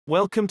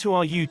Welcome to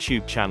our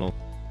YouTube channel.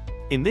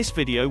 In this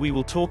video we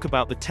will talk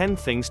about the 10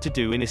 things to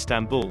do in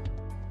Istanbul.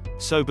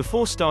 So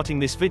before starting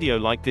this video,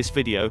 like this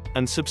video,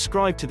 and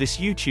subscribe to this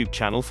YouTube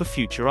channel for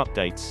future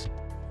updates.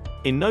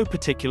 In no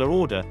particular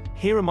order,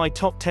 here are my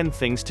top 10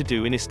 things to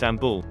do in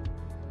Istanbul.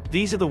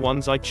 These are the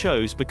ones I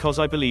chose because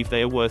I believe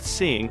they are worth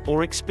seeing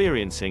or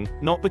experiencing,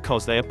 not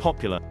because they are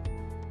popular.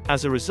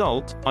 As a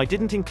result, I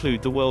didn't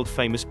include the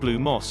world-famous Blue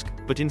Mosque,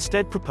 but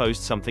instead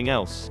proposed something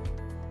else.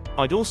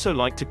 I'd also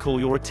like to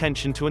call your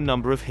attention to a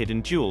number of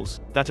hidden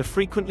jewels that are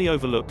frequently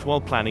overlooked while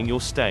planning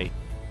your stay.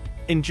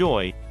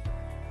 Enjoy!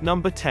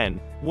 Number 10.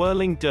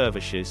 Whirling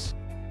Dervishes.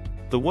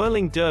 The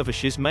Whirling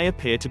Dervishes may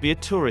appear to be a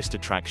tourist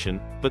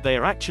attraction, but they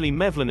are actually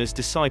Mevlana's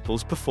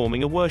disciples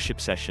performing a worship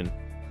session.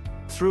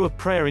 Through a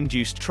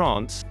prayer-induced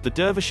trance, the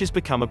dervishes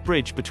become a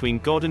bridge between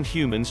God and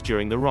humans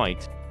during the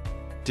rite.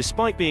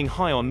 Despite being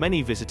high on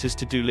many visitors'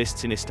 to-do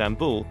lists in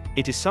Istanbul,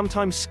 it is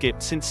sometimes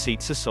skipped since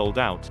seats are sold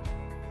out.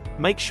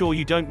 Make sure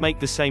you don't make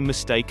the same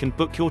mistake and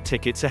book your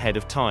tickets ahead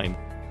of time.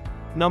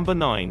 Number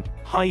 9.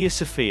 Hagia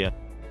Sophia.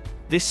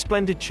 This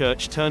splendid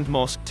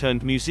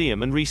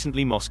church-turned-mosque-turned-museum, and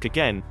recently mosque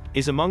again,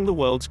 is among the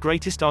world's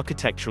greatest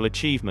architectural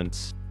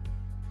achievements.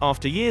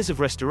 After years of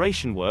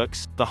restoration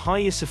works, the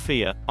Hagia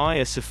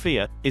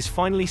Sophia, is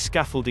finally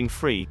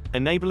scaffolding-free,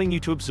 enabling you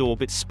to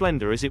absorb its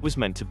splendor as it was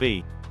meant to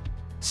be.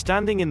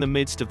 Standing in the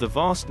midst of the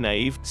vast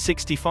nave,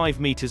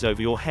 65 meters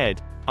over your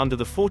head, under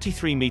the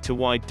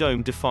 43-meter-wide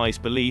dome defies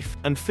belief,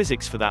 and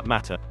physics for that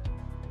matter.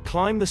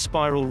 Climb the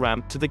spiral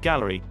ramp to the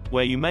gallery,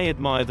 where you may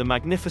admire the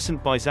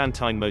magnificent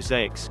Byzantine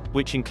mosaics,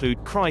 which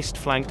include Christ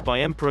flanked by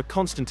Emperor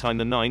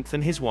Constantine IX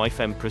and his wife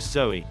Empress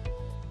Zoe.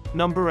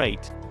 Number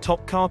 8.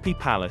 Topkapi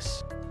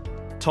Palace.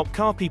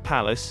 Topkapi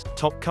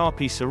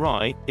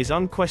Saray, is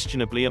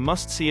unquestionably a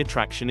must-see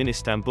attraction in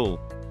Istanbul.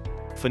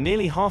 For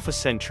nearly half a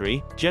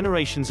century,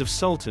 generations of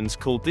sultans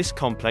called this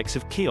complex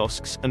of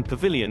kiosks and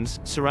pavilions,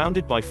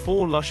 surrounded by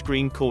 4 lush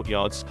green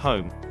courtyards,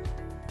 home.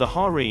 The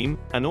harem,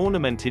 an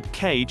ornamented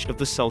cage of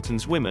the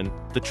sultan's women,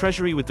 the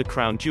treasury with the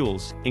crown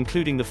jewels,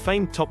 including the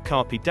famed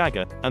Topkapi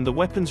dagger, and the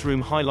weapons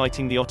room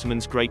highlighting the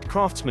Ottomans' great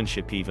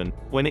craftsmanship. Even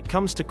when it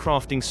comes to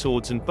crafting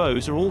swords and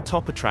bows, are all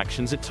top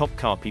attractions at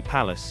Topkapi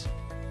Palace.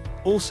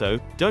 Also,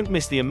 don't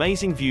miss the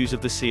amazing views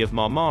of the Sea of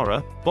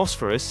Marmara,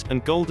 Bosphorus,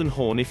 and Golden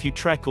Horn if you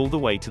trek all the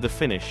way to the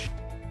finish.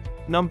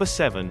 Number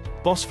 7.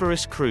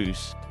 Bosphorus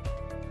Cruise.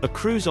 A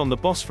cruise on the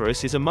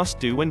Bosphorus is a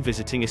must-do when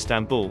visiting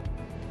Istanbul.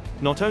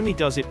 Not only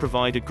does it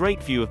provide a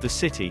great view of the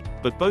city,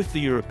 but both the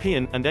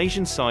European and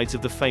Asian sides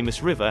of the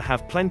famous river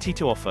have plenty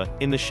to offer,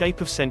 in the shape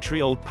of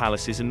century-old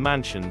palaces and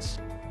mansions.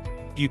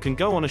 You can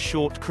go on a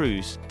short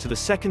cruise, to the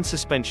second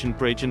suspension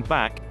bridge and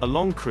back, a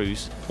long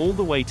cruise, all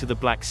the way to the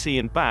Black Sea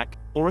and back,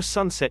 or a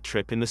sunset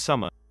trip in the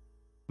summer.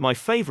 My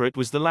favorite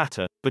was the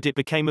latter, but it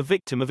became a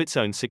victim of its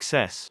own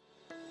success.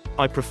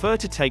 I prefer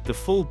to take the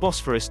full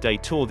Bosphorus day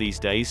tour these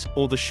days,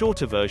 or the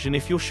shorter version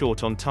if you're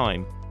short on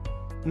time.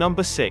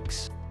 Number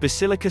 6.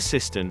 Basilica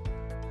Sistine.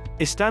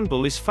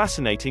 Istanbul is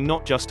fascinating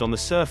not just on the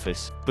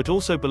surface, but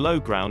also below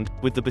ground,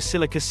 with the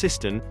Basilica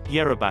Sistine,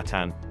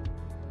 Yerebatan.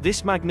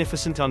 This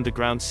magnificent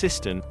underground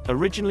cistern,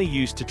 originally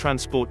used to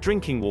transport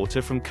drinking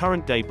water from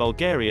current-day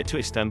Bulgaria to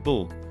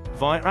Istanbul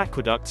via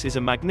aqueducts, is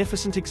a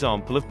magnificent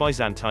example of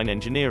Byzantine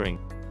engineering.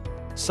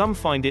 Some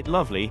find it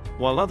lovely,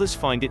 while others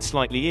find it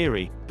slightly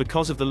eerie,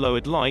 because of the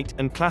lowered light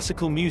and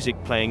classical music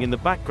playing in the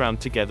background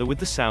together with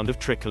the sound of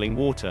trickling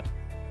water.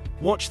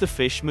 Watch the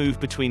fish move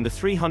between the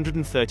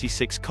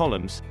 336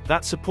 columns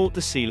that support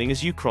the ceiling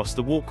as you cross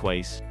the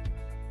walkways.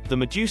 The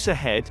Medusa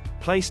head,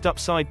 placed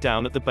upside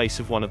down at the base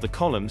of one of the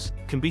columns,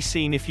 can be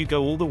seen if you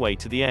go all the way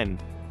to the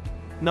end.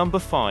 Number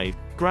 5.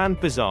 Grand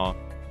Bazaar.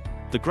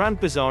 The Grand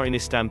Bazaar in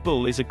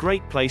Istanbul is a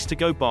great place to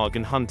go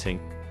bargain hunting.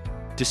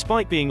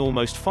 Despite being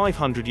almost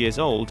 500 years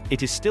old,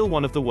 it is still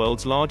one of the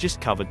world's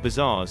largest covered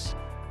bazaars.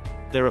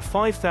 There are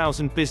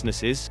 5,000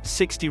 businesses,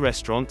 60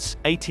 restaurants,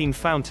 18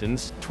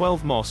 fountains,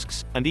 12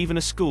 mosques, and even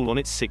a school on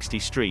its 60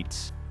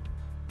 streets.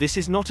 This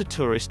is not a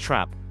tourist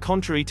trap,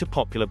 contrary to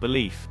popular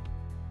belief.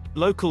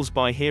 Locals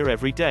buy here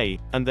every day,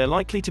 and they're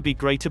likely to be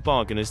greater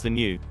bargainers than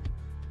you.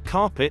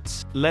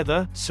 Carpets,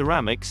 leather,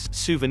 ceramics,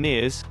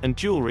 souvenirs, and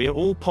jewelry are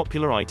all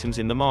popular items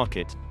in the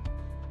market.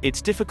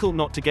 It's difficult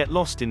not to get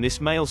lost in this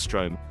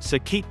maelstrom, so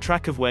keep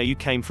track of where you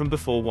came from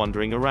before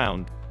wandering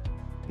around.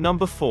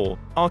 Number 4.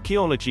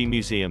 Archaeology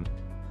Museum.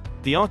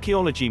 The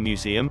Archaeology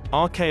Museum,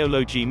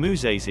 Arkeoloji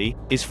Müzesi,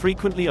 is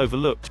frequently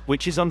overlooked,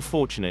 which is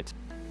unfortunate.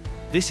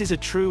 This is a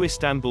true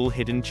Istanbul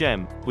hidden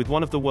gem, with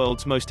one of the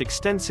world's most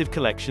extensive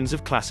collections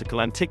of classical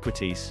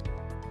antiquities.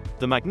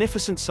 The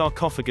magnificent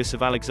sarcophagus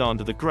of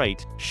Alexander the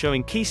Great,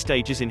 showing key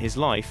stages in his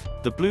life,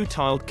 the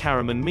blue-tiled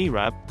Karaman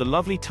Mihrab, the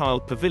lovely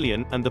tiled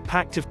pavilion, and the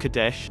Pact of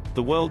Kadesh,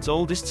 the world's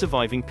oldest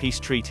surviving peace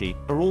treaty,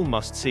 are all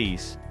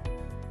must-sees.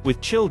 With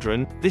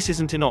children, this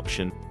isn't an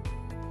option.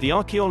 The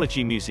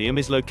Archaeology Museum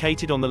is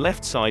located on the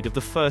left side of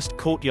the first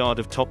courtyard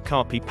of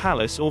Topkapi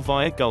Palace or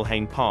via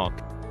Gulhane Park.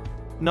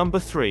 Number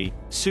 3.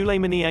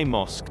 Süleymaniye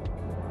Mosque.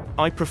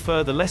 I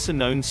prefer the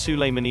lesser-known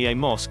Süleymaniye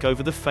Mosque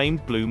over the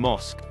famed Blue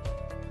Mosque.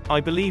 I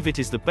believe it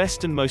is the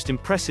best and most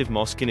impressive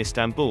mosque in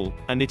Istanbul,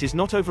 and it is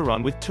not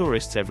overrun with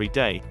tourists every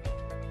day.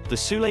 The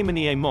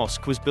Süleymaniye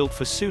Mosque was built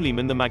for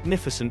Suleiman the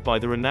Magnificent by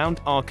the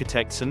renowned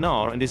architect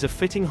Sanar and is a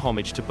fitting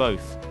homage to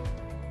both.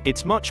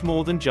 It's much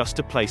more than just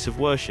a place of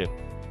worship.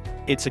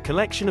 It's a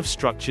collection of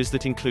structures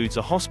that includes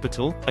a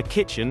hospital, a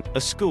kitchen,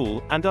 a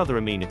school, and other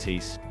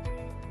amenities.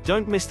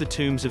 Don't miss the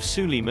tombs of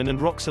Suleiman and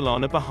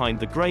Roxolana behind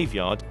the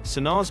graveyard,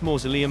 Sanar's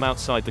mausoleum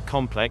outside the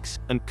complex,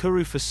 and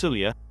Kuru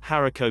Fasulye,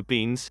 haricot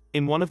beans,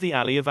 in one of the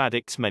Alley of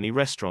Addicts' many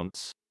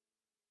restaurants.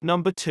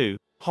 Number 2.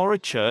 Horror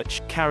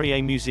Church,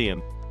 Carrier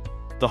Museum.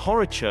 The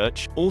Horror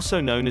Church, also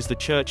known as the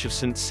Church of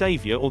St.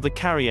 Saviour or the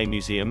Carrier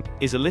Museum,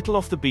 is a little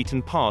off the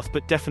beaten path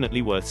but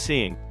definitely worth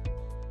seeing.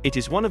 It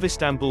is one of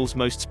Istanbul's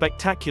most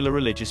spectacular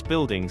religious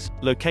buildings,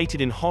 located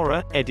in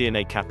Horror,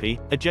 Edirne Kapı,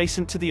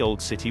 adjacent to the old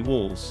city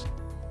walls.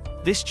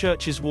 This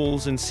church's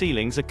walls and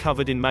ceilings are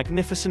covered in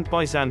magnificent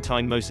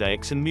Byzantine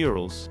mosaics and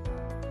murals.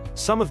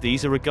 Some of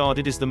these are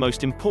regarded as the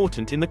most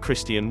important in the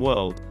Christian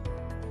world.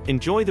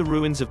 Enjoy the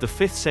ruins of the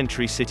 5th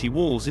century city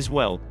walls as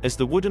well as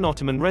the wooden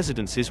Ottoman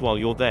residences while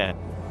you're there.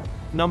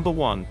 Number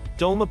 1.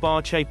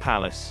 Dolmabahce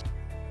Palace.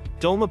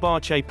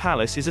 Dolmabahce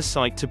Palace is a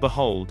sight to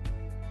behold.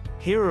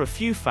 Here are a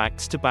few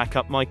facts to back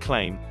up my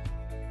claim.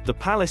 The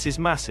palace is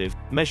massive,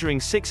 measuring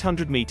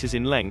 600 meters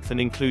in length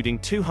and including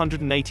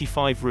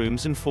 285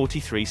 rooms and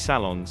 43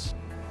 salons.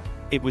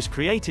 It was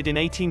created in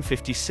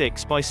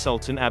 1856 by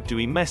Sultan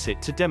Abdui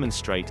Mesut to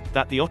demonstrate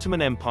that the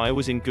Ottoman Empire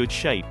was in good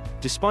shape,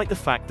 despite the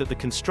fact that the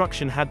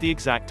construction had the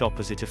exact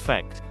opposite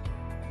effect.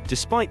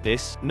 Despite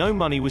this, no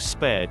money was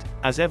spared,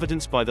 as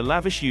evidenced by the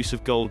lavish use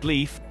of gold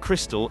leaf,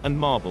 crystal, and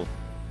marble.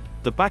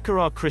 The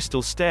Baccarat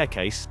crystal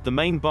staircase, the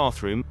main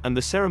bathroom, and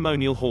the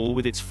ceremonial hall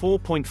with its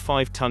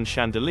 4.5-ton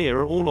chandelier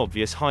are all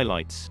obvious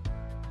highlights.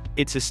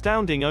 It's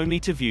astounding only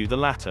to view the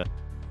latter.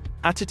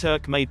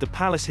 Ataturk made the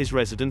palace his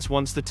residence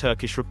once the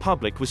Turkish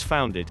Republic was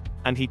founded,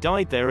 and he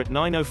died there at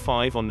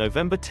 9:05 on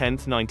November 10,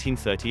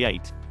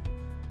 1938.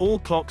 All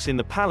clocks in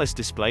the palace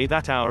display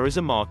that hour as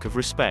a mark of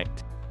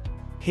respect.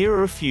 Here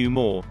are a few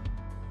more.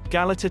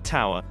 Galata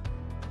Tower.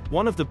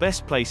 One of the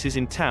best places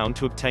in town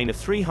to obtain a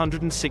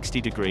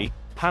 360-degree,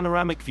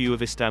 panoramic view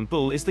of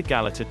Istanbul is the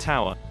Galata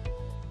Tower.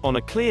 On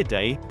a clear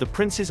day, the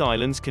Prince's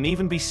Islands can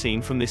even be seen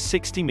from this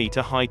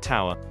 60-meter high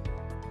tower.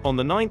 On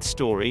the 9th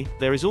story,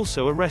 there is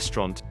also a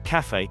restaurant,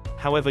 cafe,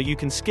 however you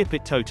can skip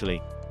it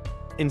totally.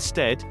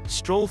 Instead,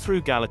 stroll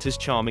through Galata's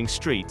charming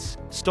streets,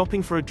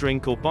 stopping for a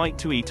drink or bite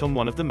to eat on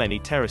one of the many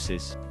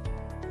terraces.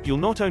 You'll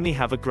not only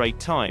have a great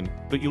time,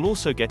 but you'll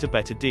also get a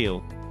better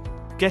deal.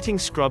 Getting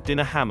scrubbed in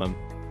a hammam.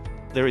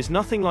 There is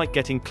nothing like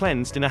getting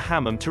cleansed in a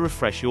hammam to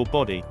refresh your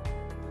body.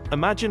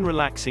 Imagine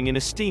relaxing in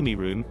a steamy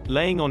room,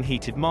 laying on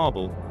heated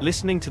marble,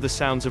 listening to the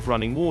sounds of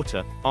running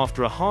water,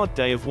 after a hard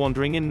day of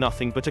wandering in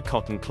nothing but a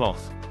cotton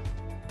cloth.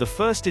 The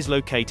first is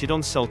located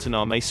on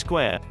Sultanahmet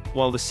Square,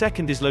 while the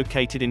second is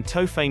located in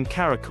Tofane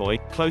Karakoy,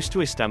 close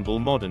to Istanbul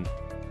Modern.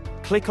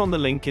 Click on the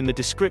link in the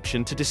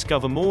description to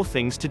discover more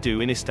things to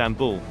do in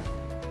Istanbul.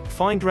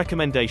 Find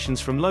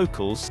recommendations from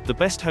locals, the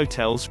best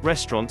hotels,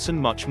 restaurants, and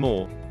much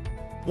more.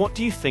 What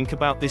do you think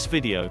about this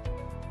video?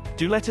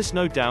 Do let us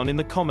know down in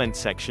the comment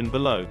section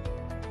below.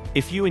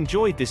 If you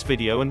enjoyed this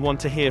video and want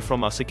to hear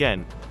from us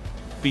again,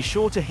 be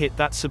sure to hit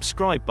that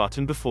subscribe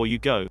button before you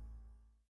go.